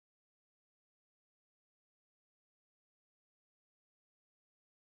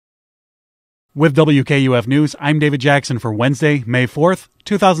With WKUF News, I'm David Jackson for Wednesday, May 4th,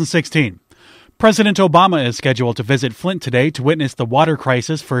 2016. President Obama is scheduled to visit Flint today to witness the water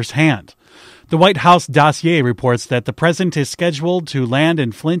crisis firsthand. The White House dossier reports that the president is scheduled to land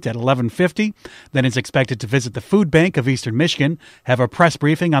in Flint at 11:50, then is expected to visit the food bank of eastern Michigan, have a press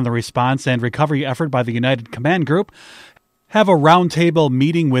briefing on the response and recovery effort by the United Command Group, have a roundtable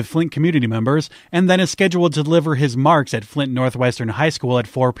meeting with Flint community members, and then is scheduled to deliver his marks at Flint Northwestern High School at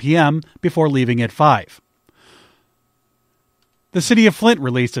 4 p.m. before leaving at 5. The city of Flint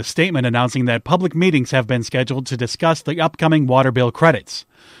released a statement announcing that public meetings have been scheduled to discuss the upcoming water bill credits.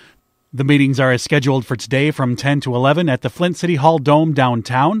 The meetings are scheduled for today from 10 to 11 at the Flint City Hall Dome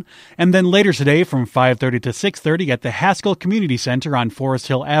downtown, and then later today from 5:30 to 6:30 at the Haskell Community Center on Forest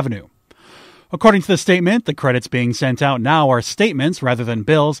Hill Avenue. According to the statement, the credits being sent out now are statements rather than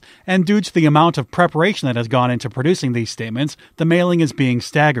bills, and due to the amount of preparation that has gone into producing these statements, the mailing is being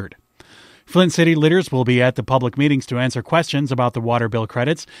staggered. Flint city leaders will be at the public meetings to answer questions about the water bill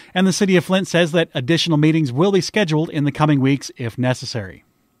credits, and the city of Flint says that additional meetings will be scheduled in the coming weeks if necessary.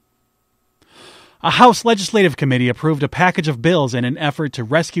 A House Legislative Committee approved a package of bills in an effort to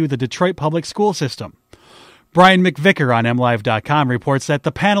rescue the Detroit public school system. Brian McVicker on MLive.com reports that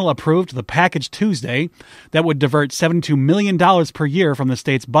the panel approved the package Tuesday that would divert $72 million per year from the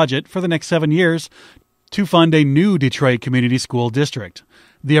state's budget for the next 7 years to fund a new Detroit community school district.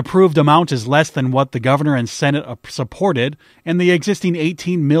 The approved amount is less than what the governor and Senate supported, and the existing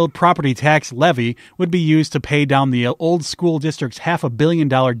 $18 million property tax levy would be used to pay down the old school district's $500 million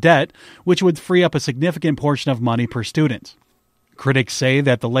debt, which would free up a significant portion of money per student. Critics say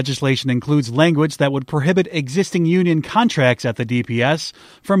that the legislation includes language that would prohibit existing union contracts at the DPS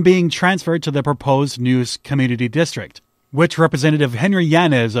from being transferred to the proposed new community district, which Representative Henry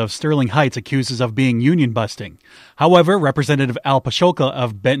Yanez of Sterling Heights accuses of being union busting. However, Representative Al Pashoka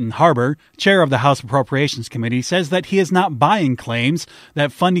of Benton Harbor, chair of the House Appropriations Committee, says that he is not buying claims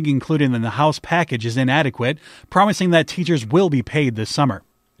that funding included in the House package is inadequate, promising that teachers will be paid this summer.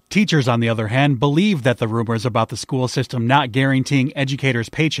 Teachers, on the other hand, believe that the rumors about the school system not guaranteeing educators'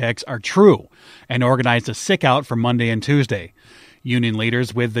 paychecks are true and organized a sick-out for Monday and Tuesday. Union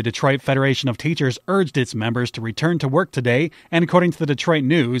leaders with the Detroit Federation of Teachers urged its members to return to work today, and according to the Detroit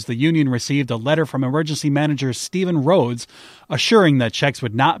News, the union received a letter from emergency manager Stephen Rhodes assuring that checks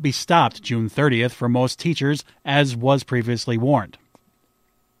would not be stopped June 30th for most teachers, as was previously warned.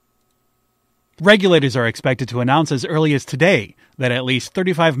 Regulators are expected to announce as early as today that at least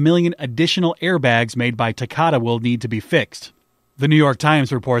 35 million additional airbags made by Takata will need to be fixed. The New York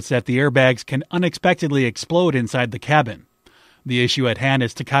Times reports that the airbags can unexpectedly explode inside the cabin. The issue at hand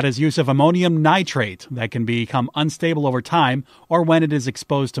is Takata's use of ammonium nitrate that can become unstable over time or when it is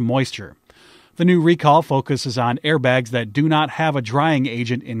exposed to moisture. The new recall focuses on airbags that do not have a drying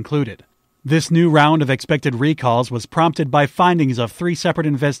agent included. This new round of expected recalls was prompted by findings of 3 separate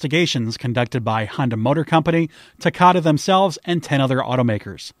investigations conducted by Honda Motor Company, Takata themselves, and 10 other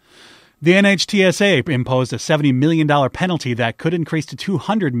automakers. The NHTSA imposed a $70 million penalty that could increase to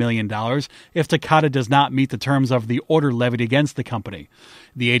 $200 million if Takata does not meet the terms of the order levied against the company.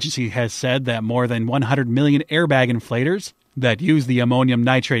 The agency has said that more than 100 million airbag inflators that use the ammonium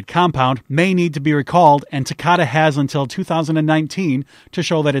nitrate compound may need to be recalled, and Takata has until 2019 to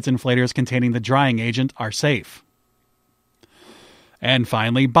show that its inflators containing the drying agent are safe. And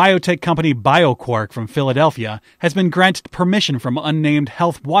finally, biotech company BioQuark from Philadelphia has been granted permission from unnamed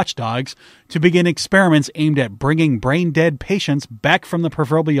health watchdogs to begin experiments aimed at bringing brain-dead patients back from the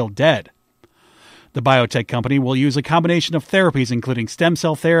proverbial dead. The biotech company will use a combination of therapies including stem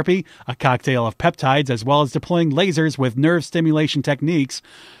cell therapy, a cocktail of peptides, as well as deploying lasers with nerve stimulation techniques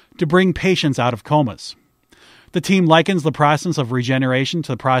to bring patients out of comas. The team likens the process of regeneration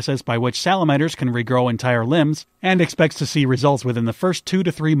to the process by which salamanders can regrow entire limbs and expects to see results within the first 2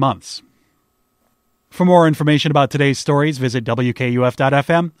 to 3 months. For more information about today's stories, visit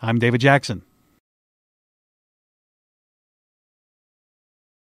WKUF.FM. I'm David Jackson.